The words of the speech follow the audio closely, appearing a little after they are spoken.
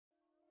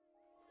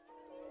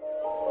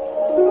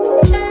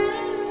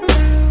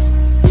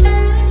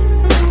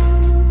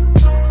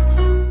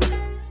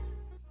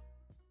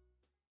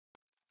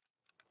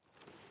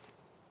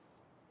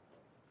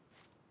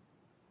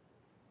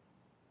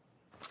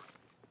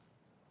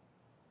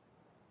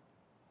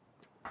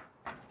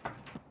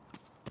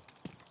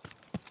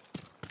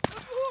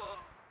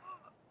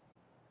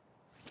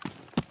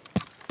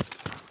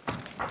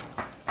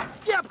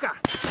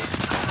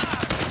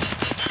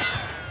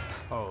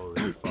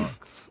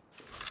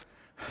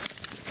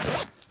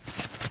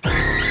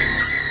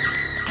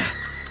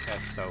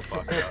so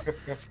fucked up.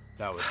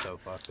 That was so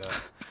fucked up.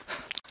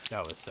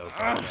 That was so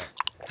fucked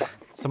up.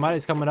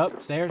 Somebody's coming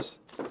upstairs.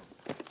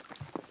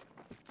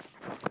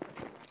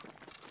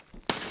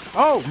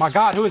 Oh my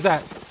god, who is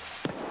that?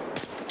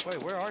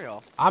 Wait, where are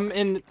y'all? I'm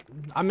in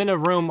a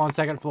room on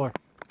second floor.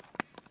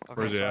 Okay,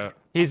 Where's he at?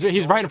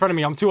 He's right in front of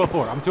me. I'm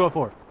 204. I'm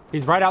 204.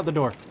 He's right out the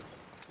door. Is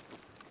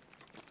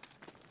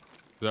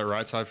that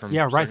right side from?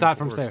 Yeah, right side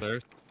from floor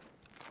stairs.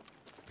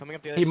 Coming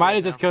up the other He might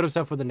have stairs just killed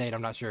himself with a nade.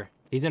 I'm not sure.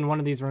 He's in one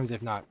of these rooms,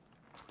 if not.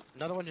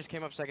 Another one just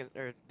came up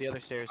the other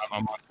stairs.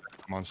 I'm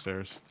on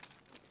stairs.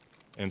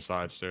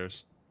 Inside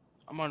stairs.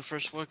 I'm on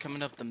first floor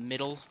coming up the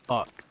middle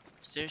Fuck.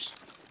 stairs.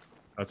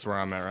 That's where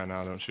I'm at right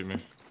now. Don't shoot me.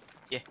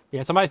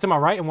 Yeah, somebody's to my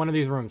right in one of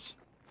these rooms.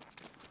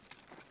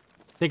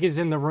 I think he's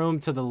in the room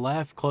to the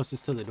left,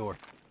 closest to the door.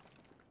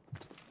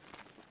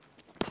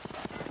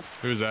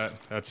 Who's that?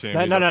 That's him.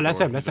 No, that's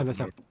him. That's him. That's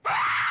him.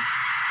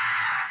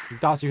 You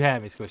thought you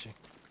had me, Squishy.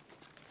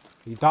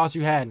 You thought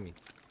you had me.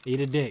 Eat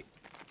a dick.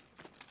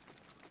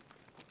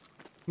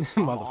 On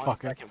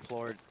Motherfucker. second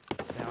floor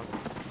down.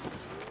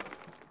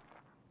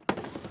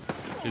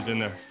 He's in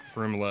the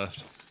room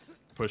left,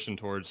 pushing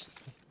towards.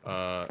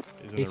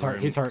 He's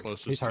hurt. He's hurt.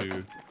 He's hurt.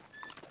 To,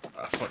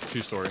 fuck,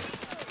 2-story.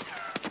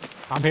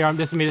 I'm here.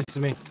 This is me. This is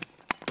me.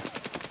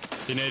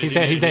 He's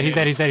dead. He's dead. He's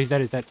dead. He's dead. He's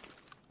dead. He's dead.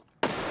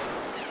 Good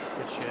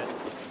shit.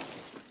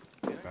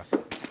 Okay.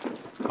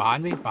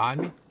 Behind me.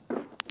 Behind me.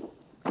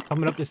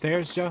 Coming up the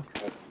stairs, Joe.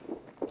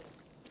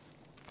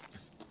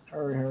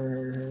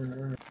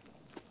 Hurry.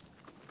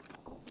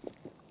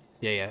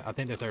 Yeah. I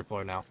think the third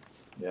floor now.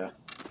 Yeah.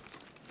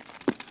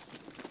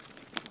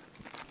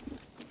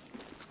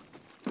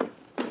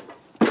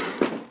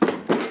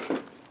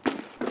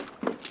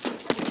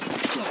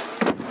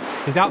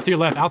 He's out to your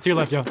left. Out to your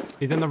left, Joe.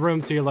 He's in the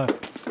room to your left.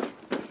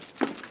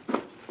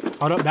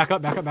 Hold up. Back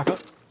up. Back up. Back up.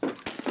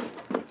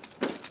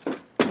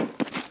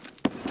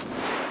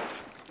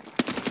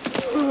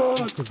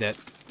 He's dead.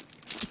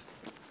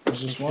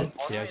 There's just one.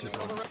 Yeah, it's just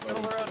one. Middle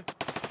of the road.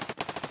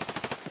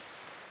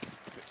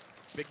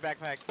 Big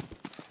backpack.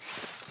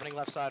 Running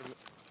left side.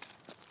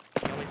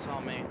 He only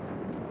saw me.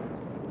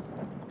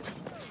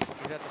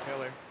 He's at the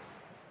pillar.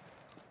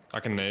 I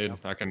can nade.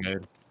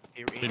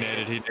 He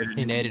naded. He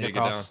naded Take it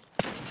across. down.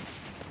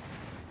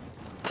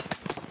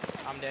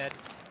 I'm dead.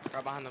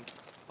 Right behind the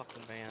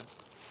fucking van.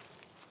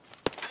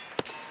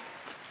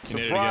 He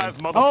naded Surprise,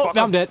 again. motherfucker. Oh,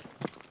 I'm dead.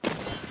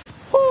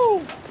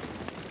 Woo!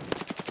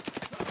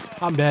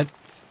 I'm dead.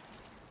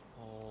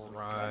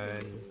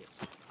 Run.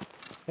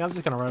 Yeah, I'm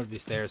just gonna run up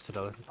these stairs to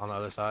the on the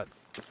other side.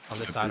 On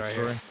this side right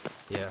here.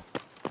 Yeah.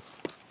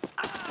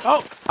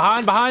 Oh,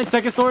 behind,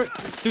 second story,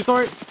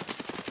 2-story.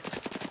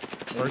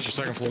 Where's your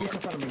second floor?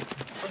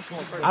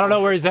 I don't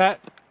know where he's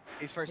at.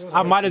 He's first.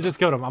 I might have just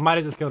killed him.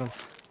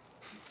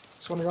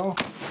 Just wanna go.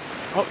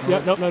 Oh,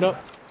 yep, nope.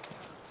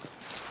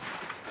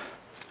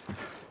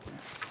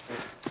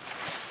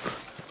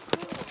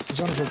 He's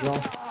on the draw.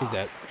 He's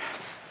dead.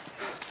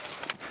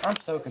 I'm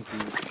so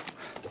confused.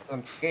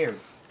 I'm scared.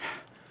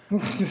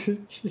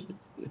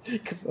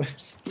 Because I'm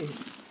scared.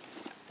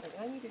 Like,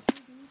 I need to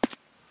do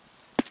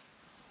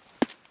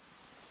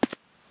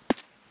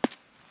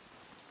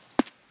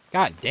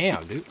God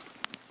damn, dude.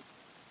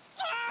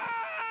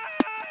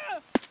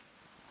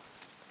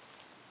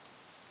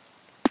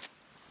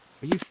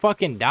 Will you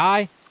fucking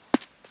die?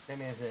 That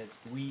man said,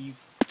 weave.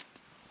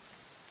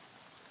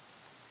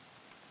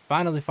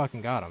 Finally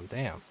fucking got him.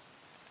 Damn.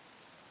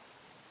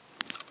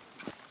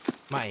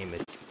 My aim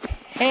is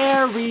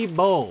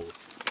terrible.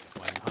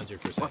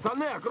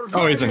 100%.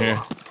 Oh, he's in here.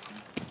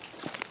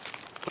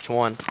 Which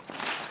one?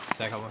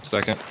 Second one.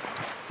 Second.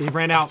 He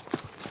ran out.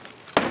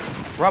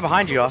 Right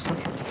behind you, Austin.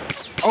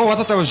 Oh, I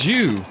thought that was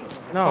you.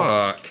 No.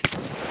 Fuck.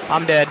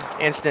 I'm dead.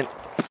 Instant.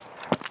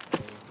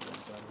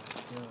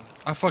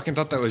 I fucking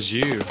thought that was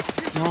you.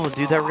 No,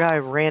 dude, that guy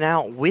ran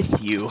out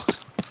with you.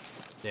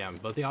 Damn,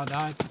 both of y'all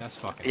died? That's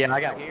fucking. Yeah, I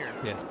got here.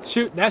 Yeah.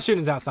 Shoot, that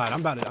shooting's outside. I'm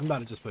about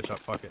to just push up.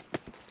 Fuck it.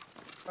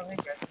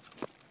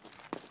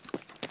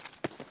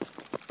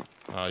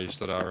 Oh, you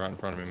stood out right in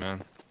front of me,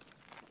 man.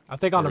 I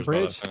think on the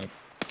Where's bridge.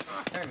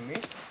 Turn me.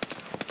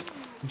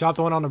 Drop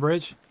the one on the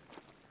bridge.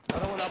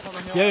 Another one up on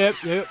the hill.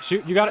 Yeah.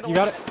 Shoot, you got it.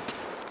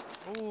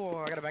 Ooh,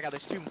 I gotta back out.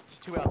 There's two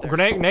out there.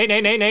 Grenade,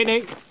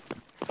 nade.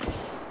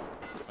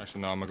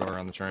 Actually, no, I'm gonna go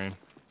around the train.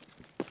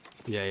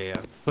 Yeah.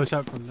 Push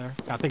up from there.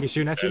 I think he's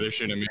shooting at Yeah, you. they're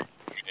shooting at me.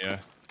 Yeah.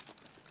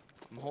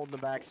 I'm holding the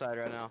backside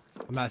right now.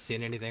 I'm not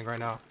seeing anything right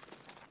now.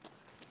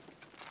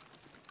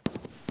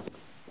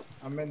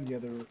 I'm in the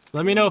other.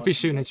 Let me know if he's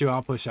shooting at you.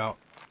 I'll push out.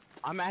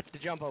 I'm at the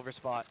jump over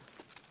spot.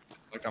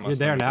 Like I'm You're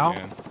there now?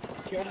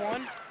 Killed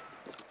one.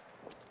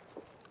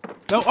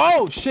 No.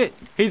 Oh shit.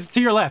 He's to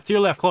your left.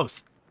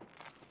 Close.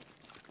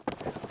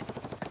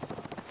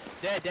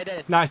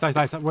 Dead. Nice.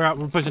 We're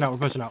pushing out.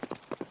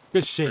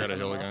 Good I shit. got a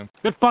hill again.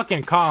 Good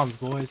fucking comms,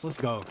 boys. Let's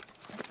go.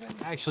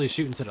 Actually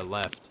shooting to the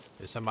left.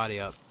 There's somebody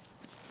up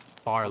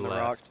far On the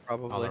left. rocks,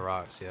 probably. On the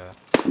rocks, yeah.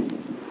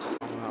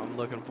 I'm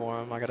looking for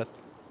him. I gotta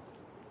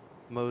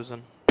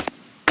mosing.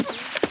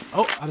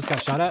 Oh, I just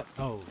got shot at.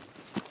 Oh.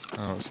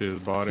 I don't see his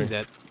body. He's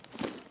dead.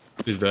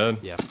 He's dead?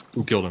 Yeah.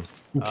 Who killed him?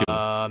 Who killed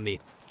him? Me.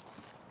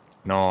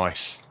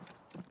 Nice.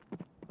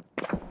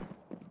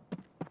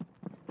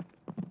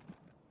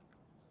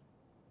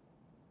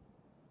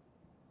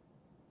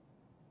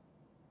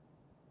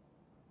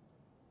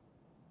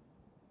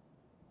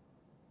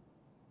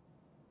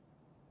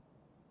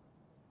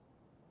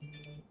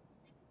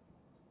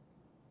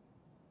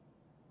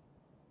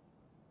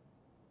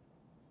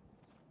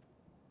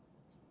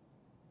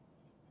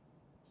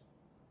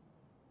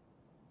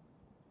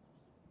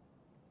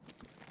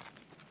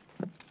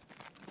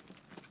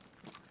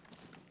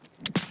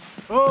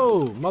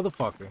 Oh,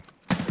 motherfucker.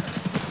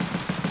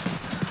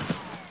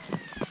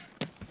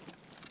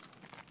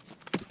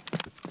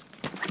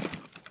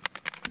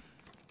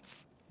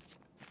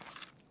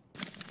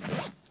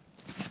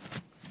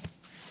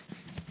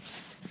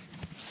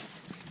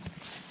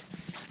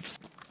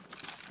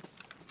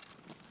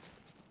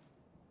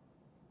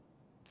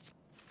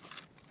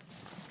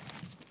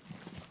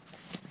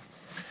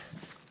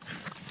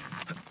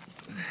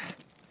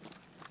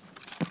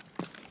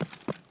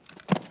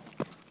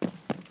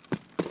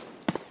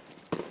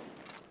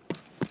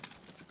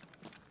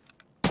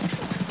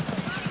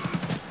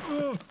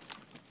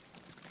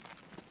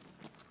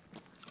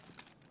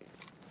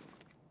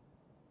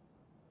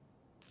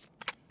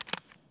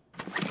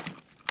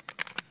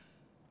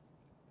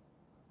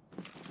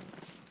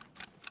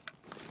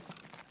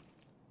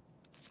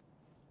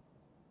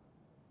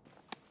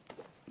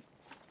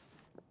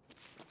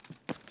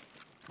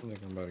 I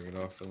think I'm about to get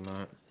off for the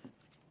night.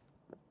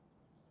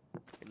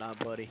 Good night,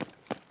 buddy.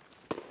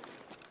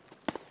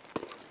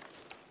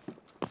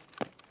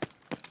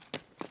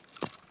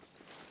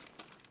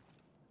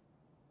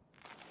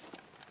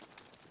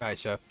 All right,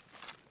 chef.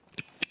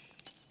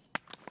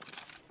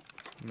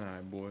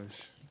 Night,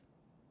 boys.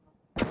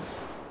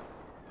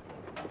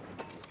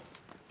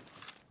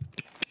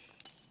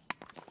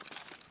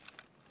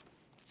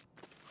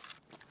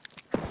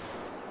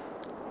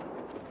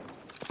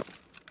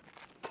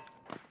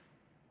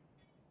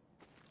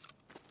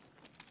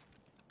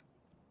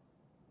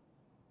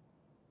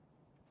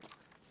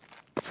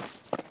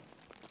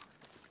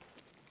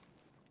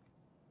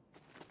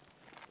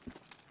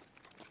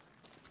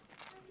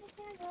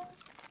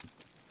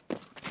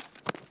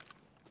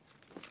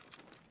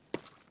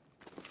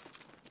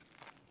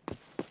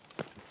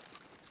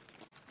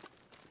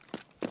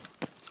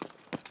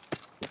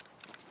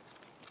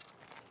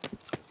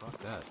 Fuck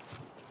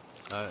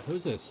that.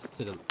 Who's this?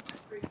 To the... I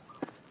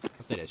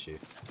think that's you.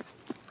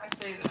 I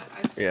say that.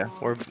 I saw. Yeah,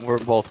 we're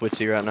both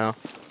with you right now.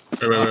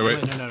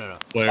 Wait. No.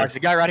 Player. There's a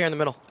guy right here in the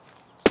middle.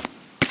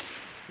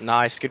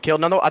 Nice, good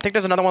kill. I think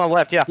there's another one on the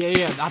left. Yeah.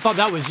 Yeah. I thought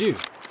that was you.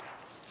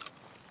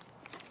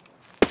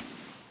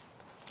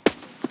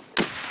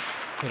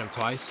 Hit him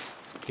twice.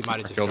 He might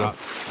have just killed him. dropped.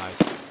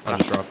 Nice. I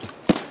just dropped him.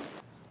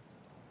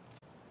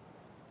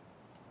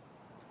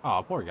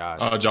 Oh, poor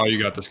guy. Jaw,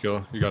 you got this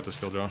kill. You got this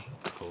kill, Jaw.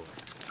 Cool.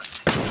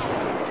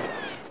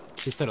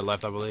 He's to the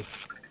left, I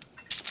believe.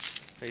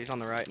 He's on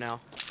the right now.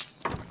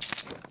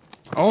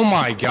 Oh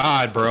my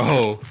god,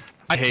 bro.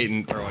 I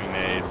hate throwing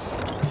nades.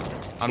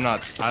 I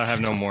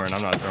have no more and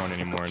I'm not throwing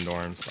any more in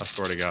dorms. I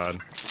swear to god.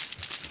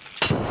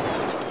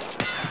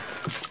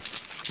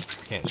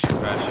 Can't shoot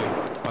crash you.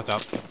 Watch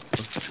out.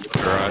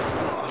 You're right.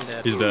 I'm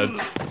dead. He's dead.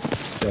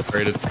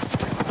 Separated.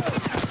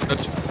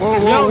 That's whoa.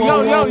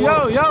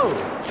 Yo!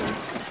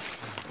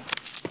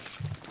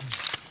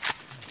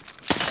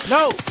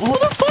 No! Who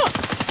the fuck?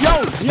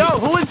 Yo!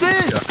 Who is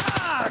this?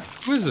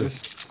 Who is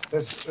this?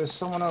 There's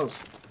someone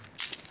else.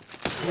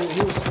 He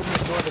was opening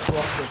his door to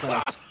walk so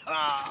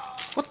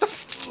fast. What the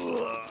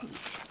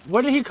f-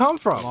 Where did he come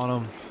from?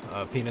 On him,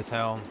 a penis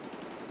helm,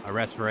 a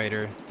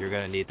respirator. You're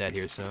gonna need that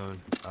here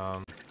soon.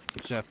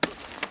 Chef.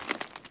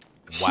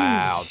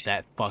 Wow,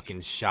 that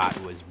fucking shot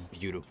was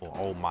beautiful.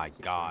 Oh my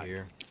god.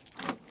 Here.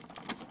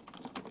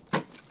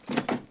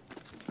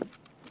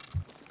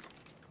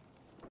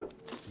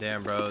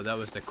 Damn, bro, that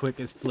was the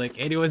quickest flick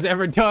anyone's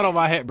ever done on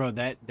my head, bro.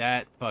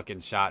 That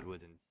fucking shot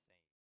was insane.